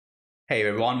Hey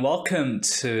everyone, welcome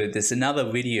to this another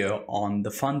video on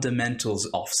the fundamentals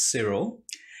of SIRIL.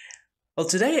 Well,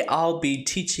 today I'll be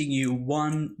teaching you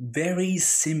one very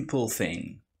simple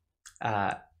thing.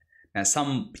 Now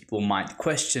some people might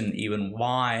question even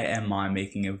why am I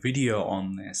making a video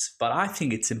on this, but I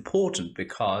think it's important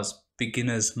because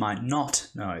beginners might not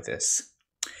know this.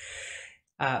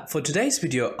 For today's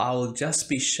video, I'll just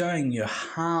be showing you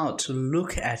how to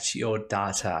look at your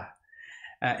data.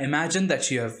 Imagine that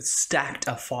you have stacked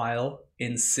a file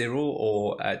in SIRIL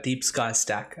or a Deep Sky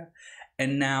Stacker,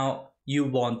 and now you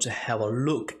want to have a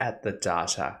look at the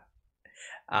data.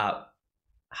 How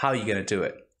are you going to do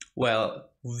it? Well,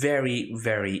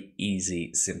 very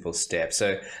easy, simple step.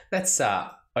 So let's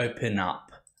open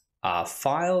up our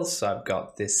files. So I've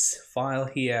got this file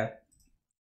here.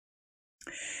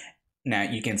 Now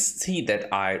you can see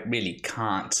that I really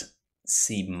can't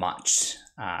see much.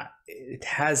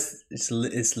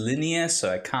 It's linear,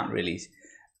 so I can't really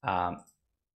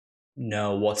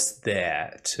know what's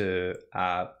there to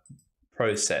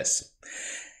process.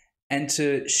 And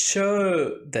to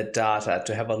show the data,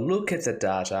 to have a look at the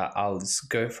data, I'll just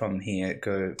go from here,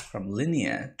 go from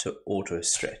linear to auto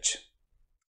stretch.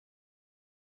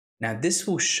 Now this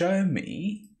will show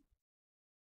me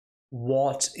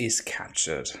what is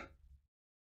captured.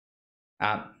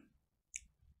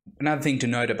 Another thing to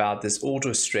note about this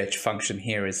auto stretch function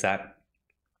here is that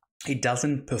it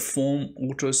doesn't perform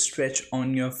auto stretch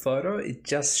on your photo. It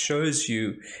just shows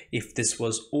you if this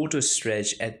was auto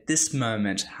stretch at this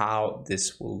moment, how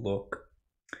this will look.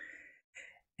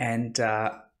 And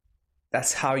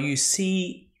that's how you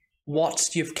see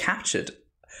what you've captured.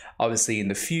 Obviously, in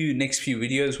the next few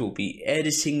videos, we'll be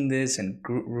editing this and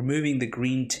removing the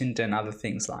green tint and other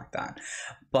things like that.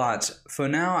 But for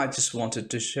now, I just wanted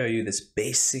to show you this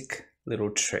basic little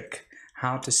trick,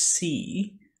 how to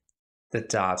see the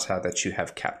data that you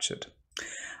have captured.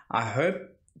 I hope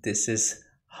this is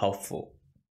helpful.